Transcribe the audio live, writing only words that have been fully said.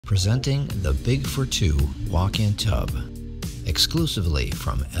Presenting the Big4Two walk-in tub, exclusively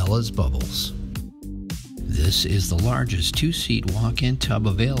from Ella's Bubbles. This is the largest two-seat walk-in tub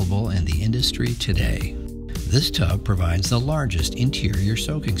available in the industry today. This tub provides the largest interior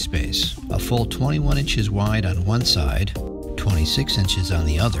soaking space, a full 21 inches wide on one side, 26 inches on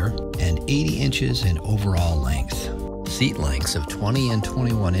the other, and 80 inches in overall length. Seat lengths of 20 and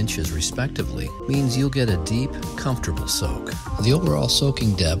 21 inches respectively means you'll get a deep, comfortable soak. The overall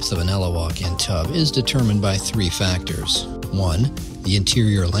soaking depth of an Ella walk-in tub is determined by three factors. 1. The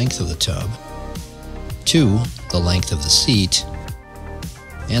interior length of the tub. 2. The length of the seat.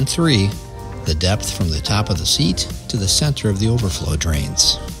 And 3. The depth from the top of the seat to the center of the overflow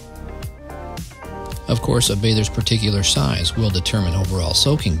drains. Of course, a bather's particular size will determine overall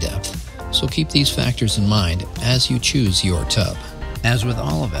soaking depth, so keep these factors in mind as you choose your tub. As with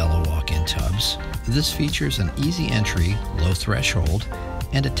all of Ella walk-in tubs, this features an easy entry, low threshold,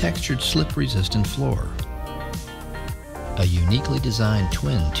 and a textured slip-resistant floor. A uniquely designed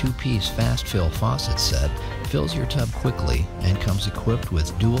twin two-piece fast-fill faucet set fills your tub quickly and comes equipped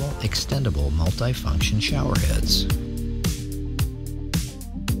with dual extendable multi-function shower heads.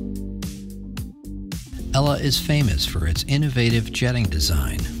 Ella is famous for its innovative jetting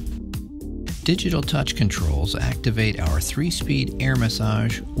design. Digital touch controls activate our 3-speed air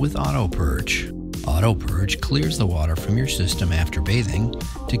massage with Auto Purge. Auto Purge clears the water from your system after bathing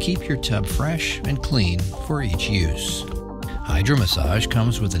to keep your tub fresh and clean for each use. Hydro Massage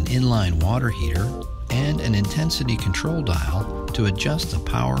comes with an inline water heater and an intensity control dial to adjust the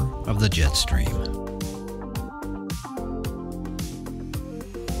power of the jet stream.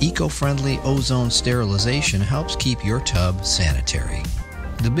 Eco-friendly Ozone sterilization helps keep your tub sanitary.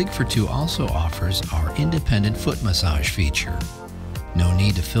 The Big4Two also offers our independent foot massage feature. No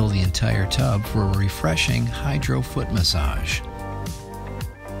need to fill the entire tub for a refreshing hydro foot massage.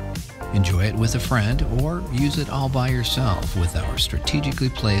 Enjoy it with a friend or use it all by yourself with our strategically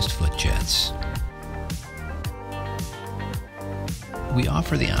placed foot jets. We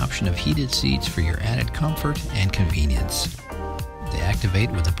offer the option of heated seats for your added comfort and convenience. They activate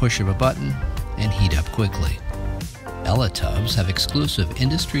with the push of a button and heat up quickly. Ella tubs have exclusive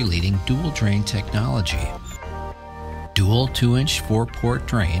industry-leading dual drain technology. Dual 2-inch 4-port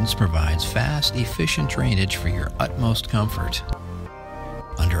drains provides fast, efficient drainage for your utmost comfort.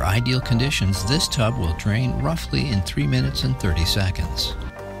 Under ideal conditions, this tub will drain roughly in 3 minutes and 30 seconds.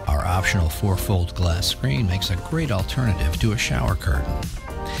 Our optional 4-fold glass screen makes a great alternative to a shower curtain,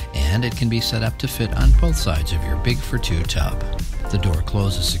 and it can be set up to fit on both sides of your Big4Two tub. The door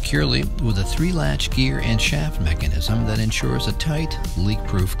closes securely with a 3-latch gear and shaft mechanism that ensures a tight,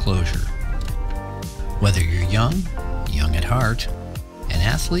 leak-proof closure. Whether you're young at heart, an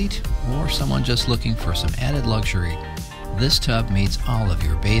athlete, or someone just looking for some added luxury, this tub meets all of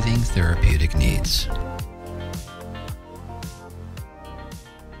your bathing therapeutic needs.